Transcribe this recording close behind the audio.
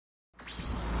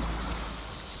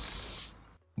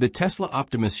The Tesla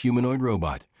Optimus humanoid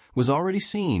robot was already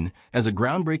seen as a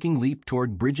groundbreaking leap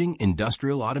toward bridging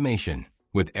industrial automation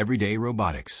with everyday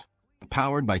robotics.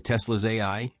 Powered by Tesla's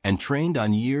AI and trained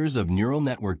on years of neural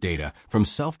network data from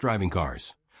self-driving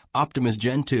cars, Optimus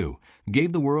Gen 2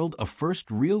 gave the world a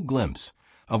first real glimpse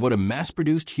of what a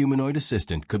mass-produced humanoid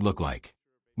assistant could look like.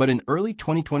 But in early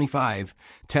 2025,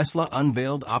 Tesla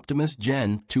unveiled Optimus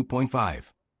Gen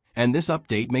 2.5. And this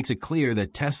update makes it clear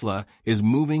that Tesla is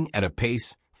moving at a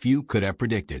pace few could have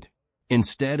predicted.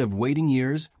 Instead of waiting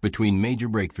years between major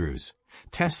breakthroughs,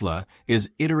 Tesla is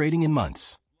iterating in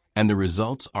months, and the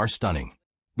results are stunning.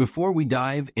 Before we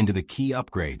dive into the key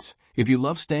upgrades, if you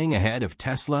love staying ahead of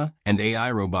Tesla and AI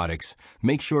robotics,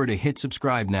 make sure to hit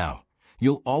subscribe now.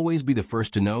 You'll always be the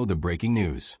first to know the breaking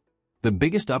news. The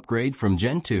biggest upgrade from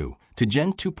Gen 2 to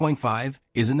Gen 2.5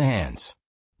 is in the hands.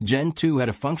 Gen 2 had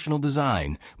a functional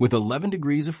design with 11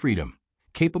 degrees of freedom,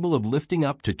 capable of lifting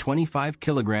up to 25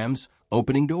 kilograms,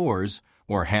 opening doors,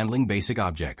 or handling basic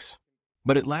objects.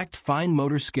 But it lacked fine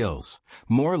motor skills,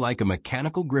 more like a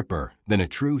mechanical gripper than a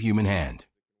true human hand.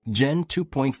 Gen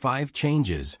 2.5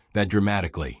 changes that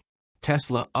dramatically.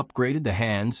 Tesla upgraded the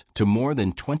hands to more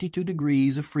than 22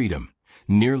 degrees of freedom,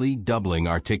 nearly doubling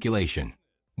articulation.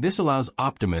 This allows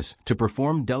Optimus to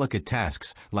perform delicate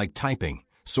tasks like typing,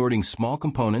 sorting small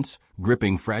components,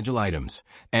 gripping fragile items,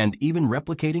 and even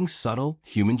replicating subtle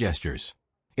human gestures.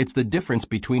 It's the difference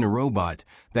between a robot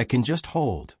that can just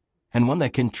hold and one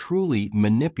that can truly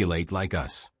manipulate like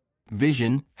us.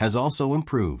 Vision has also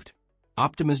improved.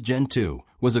 Optimus Gen 2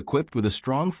 was equipped with a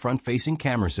strong front-facing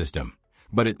camera system,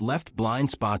 but it left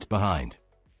blind spots behind.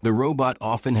 The robot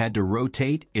often had to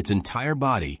rotate its entire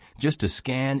body just to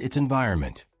scan its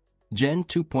environment. Gen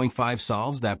 2.5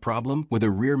 solves that problem with a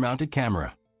rear-mounted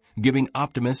camera, giving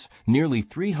Optimus nearly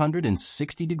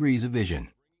 360 degrees of vision.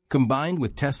 Combined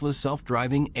with Tesla's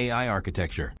self-driving AI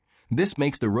architecture, this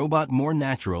makes the robot more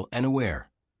natural and aware,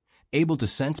 able to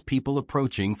sense people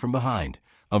approaching from behind,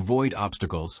 avoid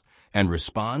obstacles, and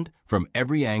respond from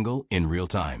every angle in real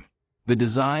time. The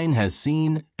design has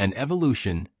seen an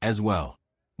evolution as well.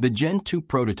 The Gen 2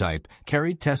 prototype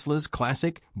carried Tesla's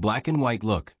classic black and white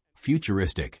look,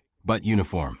 futuristic but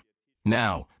uniform.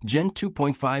 Now, Gen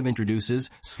 2.5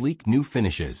 introduces sleek new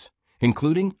finishes,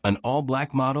 including an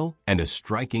all-black model and a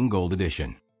striking gold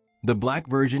edition. The black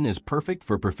version is perfect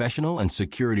for professional and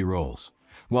security roles,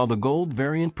 while the gold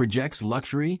variant projects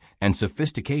luxury and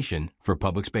sophistication for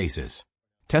public spaces.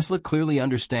 Tesla clearly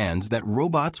understands that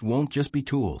robots won't just be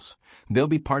tools. They'll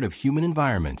be part of human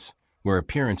environments where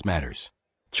appearance matters.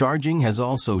 Charging has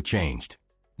also changed.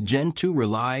 Gen 2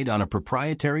 relied on a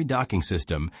proprietary docking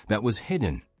system that was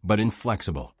hidden but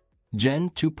inflexible. Gen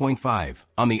 2.5,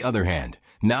 on the other hand,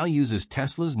 now uses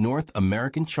Tesla's North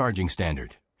American charging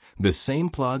standard, the same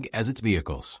plug as its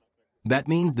vehicles. That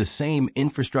means the same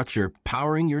infrastructure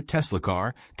powering your Tesla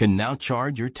car can now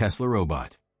charge your Tesla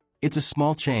robot. It's a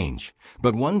small change,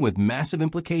 but one with massive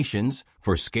implications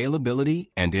for scalability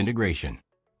and integration.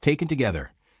 Taken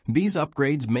together, these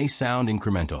upgrades may sound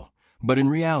incremental, but in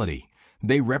reality,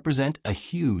 they represent a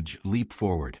huge leap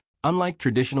forward. Unlike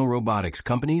traditional robotics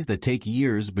companies that take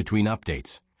years between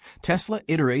updates, Tesla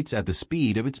iterates at the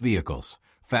speed of its vehicles,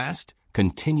 fast,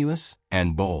 continuous,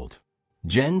 and bold.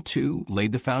 Gen 2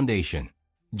 laid the foundation.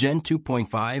 Gen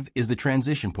 2.5 is the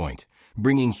transition point,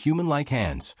 bringing human-like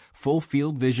hands, full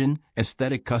field vision,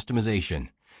 aesthetic customization,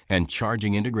 and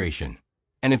charging integration.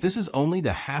 And if this is only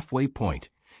the halfway point,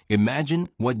 imagine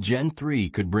what Gen 3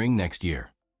 could bring next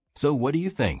year. So what do you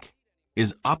think?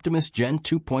 Is Optimus Gen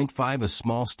 2.5 a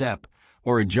small step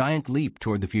or a giant leap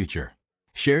toward the future?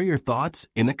 Share your thoughts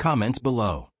in the comments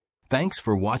below. Thanks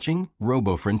for watching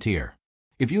RoboFrontier.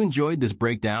 If you enjoyed this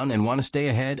breakdown and want to stay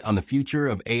ahead on the future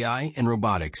of AI and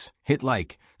robotics, hit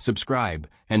like, subscribe,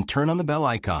 and turn on the bell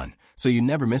icon so you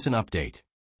never miss an update.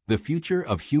 The future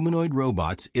of humanoid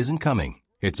robots isn't coming,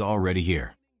 it's already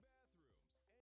here.